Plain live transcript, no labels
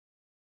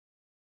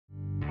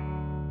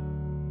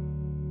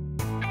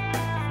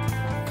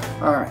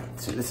All right,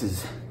 so this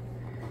is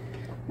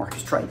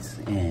Marcus Trice,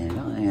 and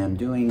I am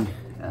doing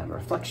a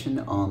reflection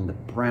on the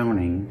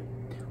browning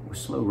or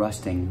slow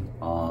rusting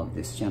of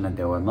this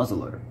Shenandoah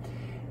muzzleloader.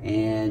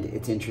 And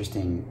it's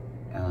interesting.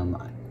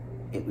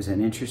 It was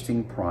an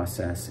interesting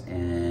process,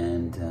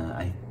 and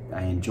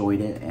I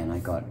enjoyed it, and I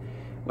got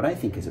what I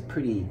think is a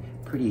pretty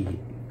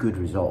good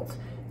result.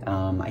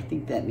 I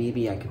think that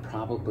maybe I could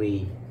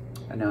probably,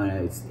 I know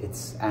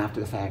it's after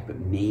the fact, but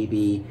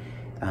maybe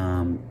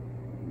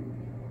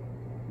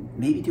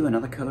maybe do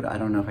another coat. I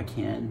don't know if I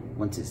can.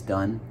 Once it's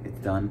done, it's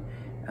done.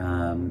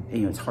 You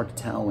know, it's hard to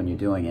tell when you're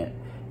doing it.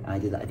 I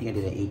think I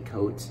did 8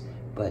 coats,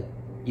 but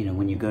you know,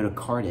 when you go to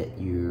cart it,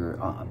 you're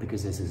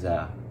because this is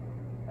a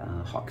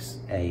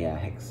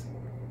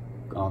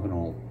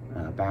hexagonal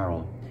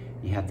barrel,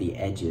 you have the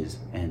edges,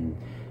 and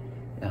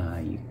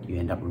you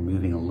end up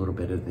removing a little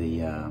bit of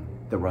the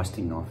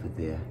rusting off of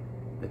the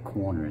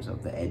corners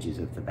of the edges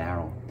of the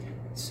barrel.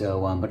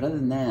 So, but other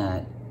than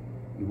that,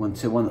 when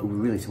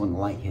the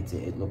light hits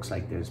it, it looks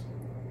like there's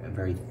a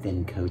very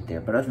thin coat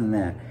there. But other than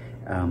that,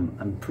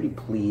 I'm pretty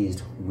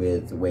pleased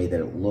with the way that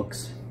it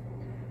looks,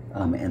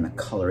 and the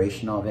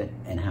coloration of it,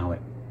 and how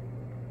it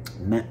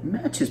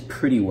matches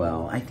pretty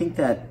well. I think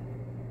that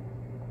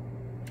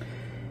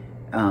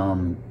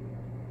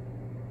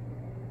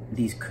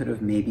these could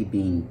have maybe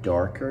been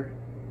darker.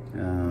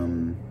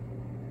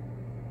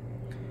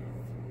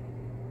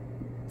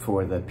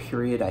 For the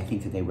period, I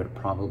think that they would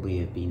probably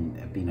have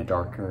been a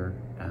darker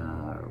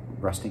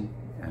rusting,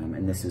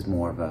 and this is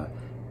more of a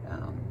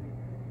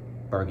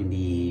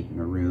burgundy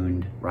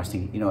marooned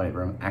rusting. You know what, it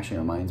actually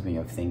reminds me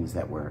of things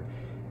that were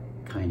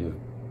kind of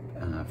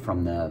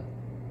from the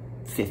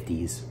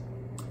 50s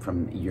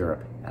from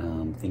Europe,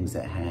 things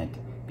that had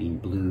been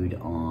blued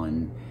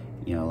on,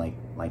 you know,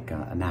 like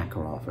a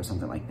Makarov or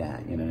something like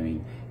that. You know what I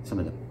mean? Some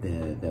of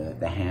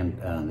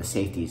the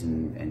safeties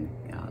and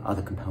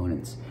other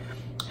components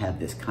have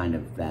this kind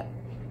of that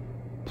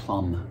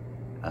plum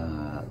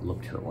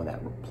look to it, or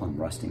that plum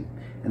rusting,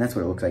 and that's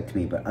what it looks like to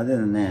me. But other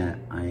than that,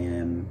 I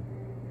am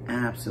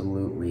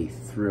absolutely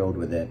thrilled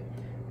with it.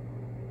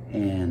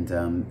 And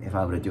if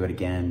I were to do it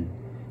again,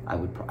 I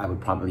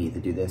would probably either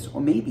do this, or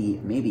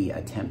maybe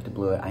attempt to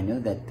blue it. I know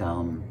that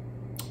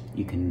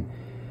you can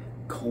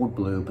cold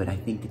blue, but I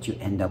think that you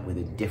end up with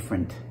a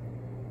different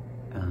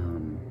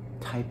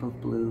type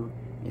of blue,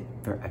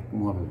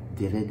 more of a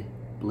vivid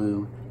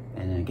blue.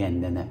 And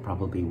again, then that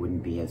probably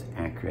wouldn't be as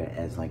accurate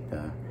as like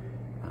the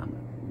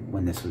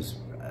when this was,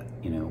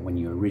 you know, when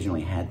you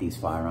originally had these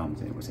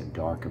firearms and it was a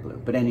darker blue.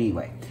 But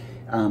anyway,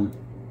 I'm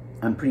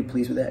pretty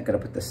pleased with it. I got to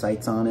put the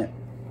sights on it,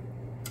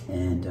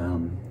 and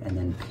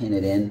then pin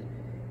it in,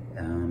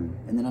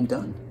 and then I'm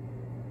done.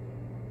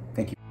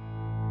 Thank you.